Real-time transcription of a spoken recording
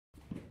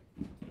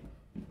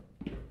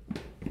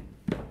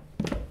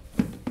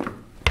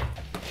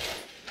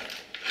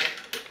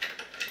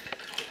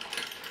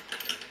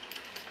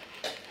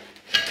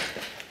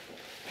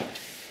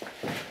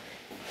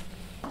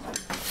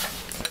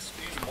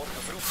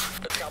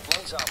Het gaat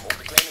langzaam op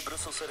de kleine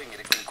Brusselse ring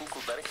richting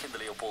Koekelberg in de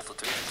Leopold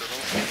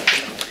II-tunnel.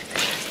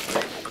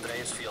 Op het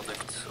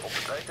Rijensviaduct op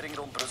de buitenring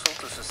rond Brussel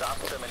tussen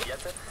Zaventem en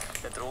Jette.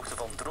 En ter hoogte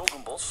van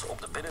Drogenbos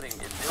op de binnenring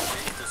in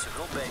Dilbeek tussen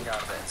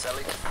Grootbijngaarden en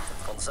Zellik.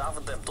 Van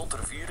Zaventem tot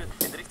Tervuren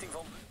in de richting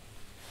van...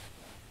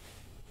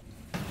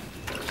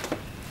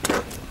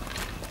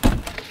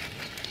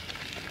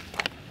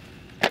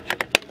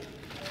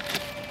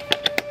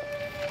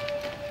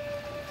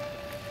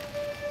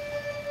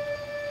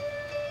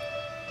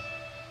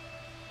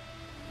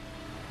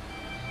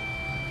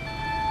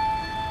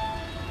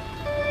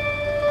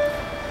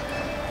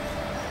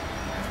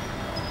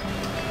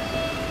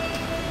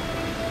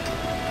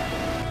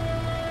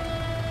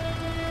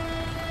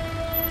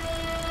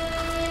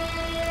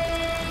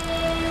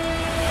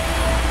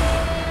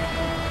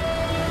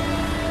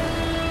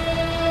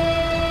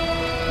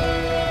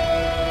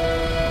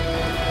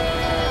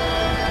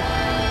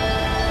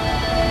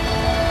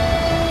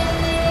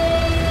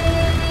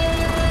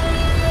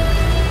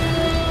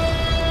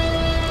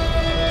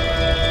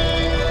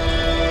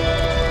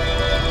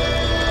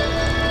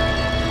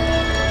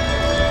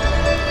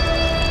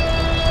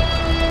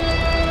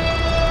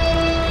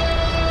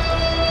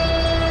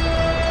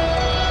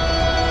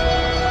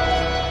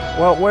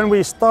 Well, when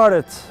we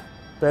started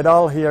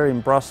Pedal here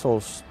in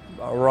Brussels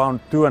around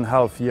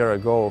 2.5 years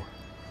ago,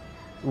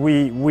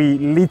 we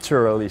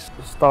literally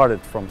started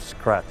from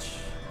scratch.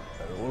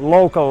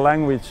 Local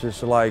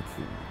languages like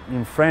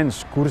in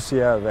French,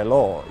 coursier,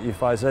 vélo,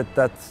 if I said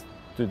that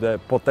to the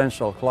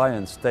potential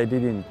clients, they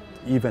didn't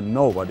even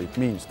know what it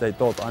means. They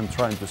thought I'm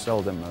trying to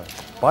sell them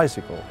a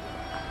bicycle.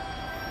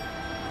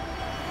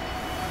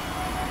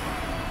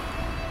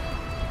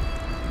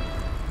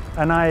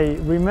 And I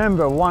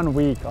remember one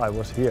week I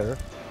was here,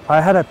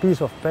 I had a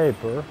piece of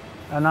paper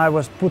and I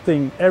was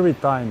putting every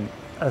time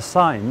a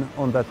sign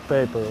on that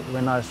paper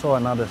when I saw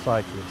another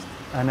cyclist.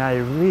 And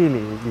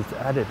it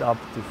added up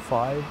to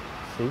 5,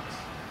 6,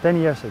 10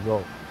 years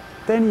ago.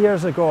 10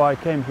 years ago I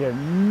came here,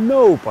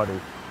 nobody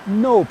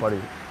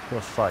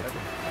was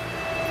cycling.